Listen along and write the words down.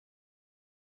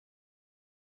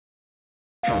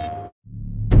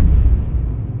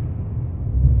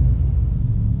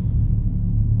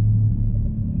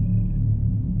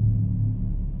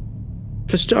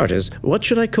For starters, what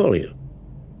should I call you?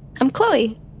 I'm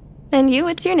Chloe. And you,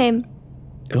 what's your name?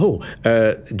 Oh,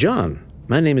 John.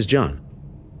 My name is John.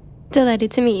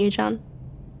 Delighted to meet you, John.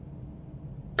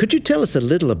 Could you tell us a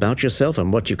little about yourself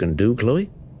and what you can do, Chloe?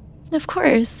 Of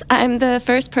course. I'm the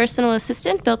first personal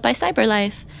assistant built by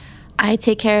CyberLife. I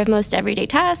take care of most everyday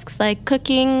tasks like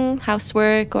cooking,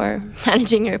 housework, or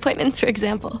managing your appointments, for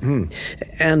example.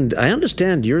 And I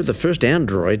understand you're the first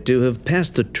android to have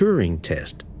passed the Turing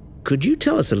test. Could you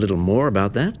tell us a little more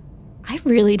about that? I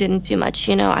really didn't do much,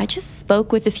 I just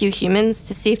spoke with a few humans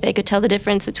to see if they could tell the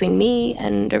difference between me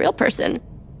and a real person.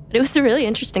 It was a really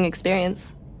interesting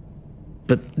experience.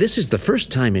 But this is the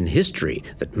first time in history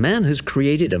that man has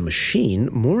created a machine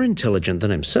more intelligent than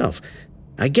himself.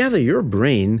 I gather your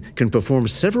brain can perform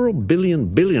several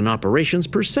billion operations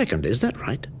per second, is that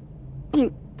right?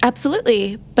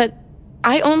 Absolutely, but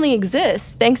I only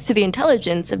exist thanks to the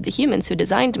intelligence of the humans who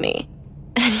designed me.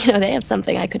 And they have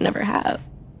something I could never have.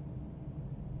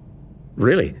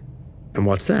 Really? And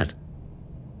what's that?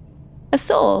 A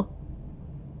soul.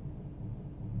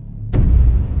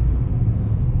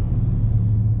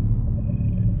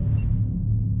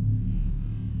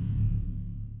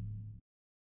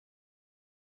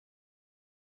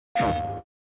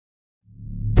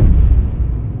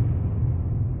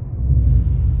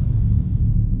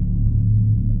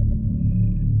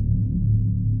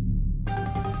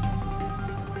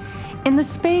 In the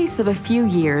space of a few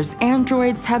years,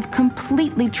 androids have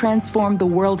completely transformed the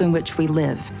world in which we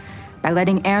live. By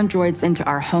letting androids into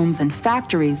our homes and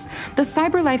factories, the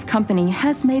CyberLife company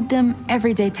has made them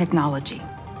everyday technology.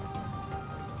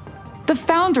 The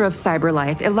founder of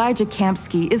CyberLife, Elijah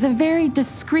Kamsky, is a very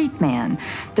discreet man.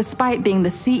 Despite being the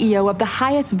CEO of the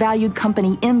highest valued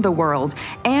company in the world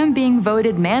and being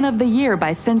voted Man of the Year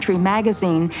by Century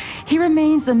Magazine, he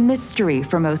remains a mystery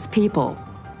for most people.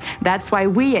 That's why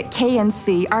we at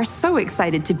KNC are so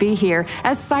excited to be here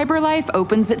as CyberLife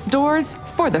opens its doors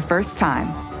for the first time.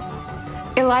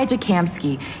 Elijah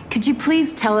Kamsky, could you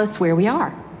please tell us where we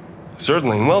are?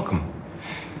 Certainly, and welcome.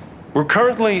 We're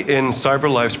currently in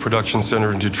CyberLife's production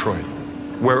center in Detroit,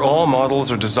 where all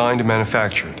models are designed and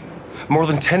manufactured. More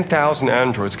than 10,000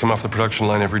 androids come off the production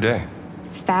line every day.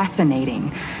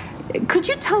 Fascinating. Could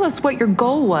you tell us what your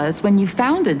goal was when you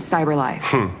founded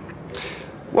CyberLife?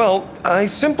 Well, I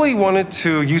simply wanted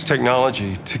to use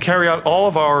technology to carry out all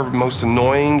of our most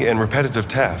annoying and repetitive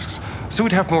tasks, so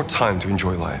we'd have more time to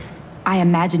enjoy life. I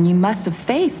imagine you must have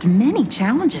faced many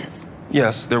challenges.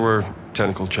 Yes, there were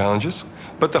technical challenges,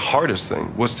 but the hardest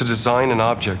thing was to design an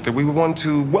object that we would want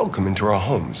to welcome into our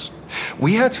homes.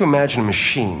 We had to imagine a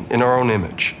machine in our own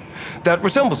image that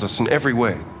resembles us in every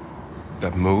way,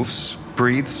 that moves,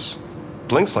 breathes,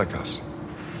 blinks like us,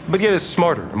 but yet is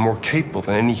smarter and more capable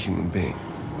than any human being.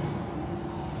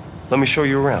 Let me show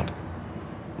you around.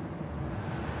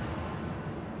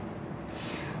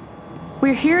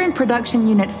 We're here in Production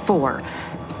Unit 4.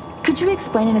 Could you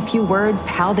explain in a few words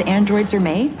how the androids are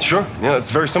made? Sure, yeah, it's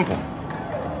very simple.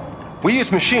 We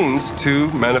use machines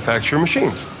to manufacture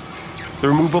machines. The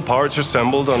removable parts are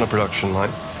assembled on a production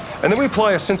line, and then we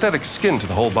apply a synthetic skin to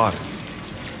the whole body.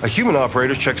 A human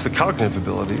operator checks the cognitive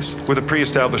abilities with a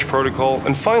pre-established protocol,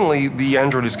 and finally, the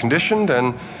android is conditioned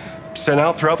and sent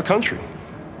out throughout the country.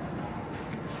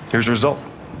 Here's the result.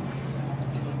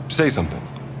 Say something.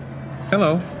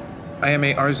 Hello. I am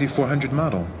a RZ400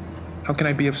 model. How can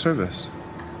I be of service?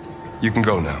 You can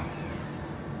go now.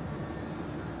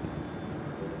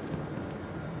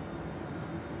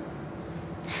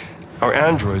 Our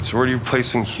androids are already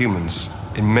replacing humans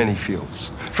in many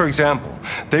fields. For example,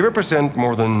 they represent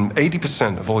more than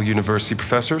 80% of all university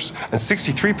professors and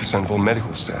 63% of all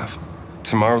medical staff.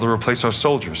 Tomorrow they'll replace our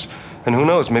soldiers, and who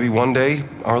knows, maybe one day,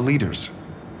 our leaders,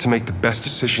 to make the best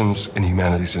decisions in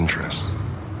humanity's interest.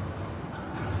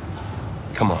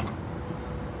 Come on.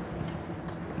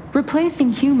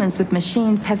 Replacing humans with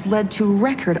machines has led to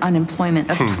record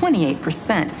unemployment of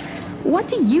 28%. What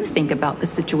do you think about the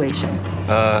situation?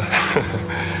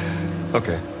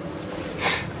 Okay.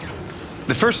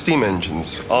 The first steam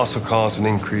engines also caused an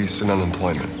increase in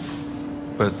unemployment.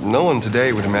 But no one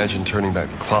today would imagine turning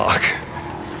back the clock.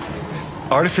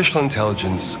 Artificial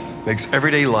intelligence makes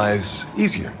everyday lives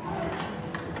easier.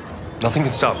 Nothing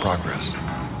can stop progress.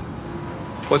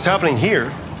 What's happening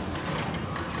here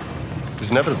is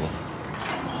inevitable.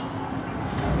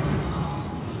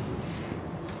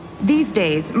 These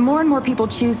days, more and more people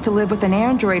choose to live with an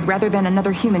android rather than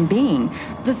another human being.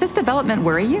 Does this development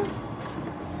worry you?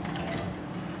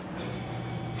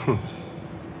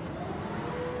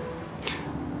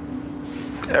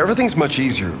 Everything's much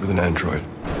easier with an android.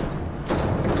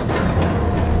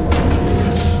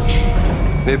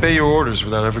 They obey your orders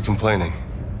without ever complaining.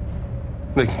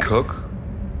 They can cook,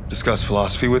 discuss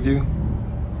philosophy with you,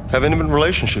 have intimate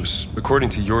relationships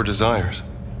according to your desires.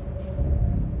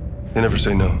 They never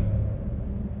say no.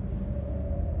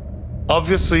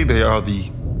 Obviously, they are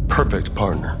the perfect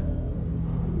partner.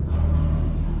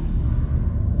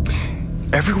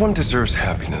 Everyone deserves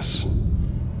happiness.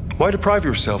 Why deprive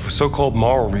yourself of so-called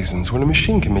moral reasons when a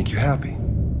machine can make you happy?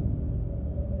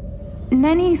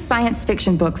 Many science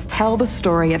fiction books tell the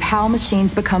story of how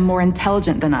machines become more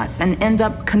intelligent than us and end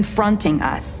up confronting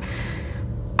us.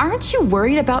 Aren't you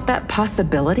worried about that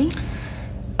possibility?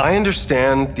 I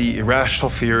understand the irrational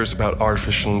fears about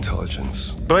artificial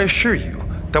intelligence, but I assure you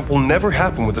that will never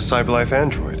happen with a CyberLife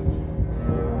android.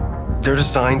 They're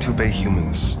designed to obey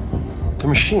humans. They're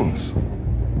machines.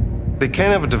 They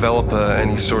can't ever develop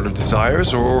any sort of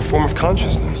desires or form of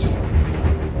consciousness.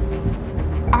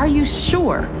 Are you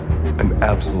sure? I'm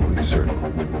absolutely certain.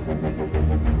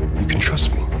 You can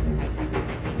trust me.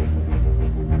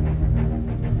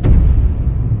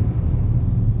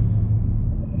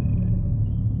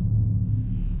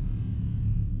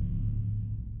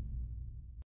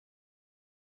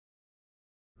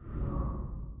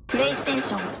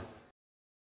 PlayStation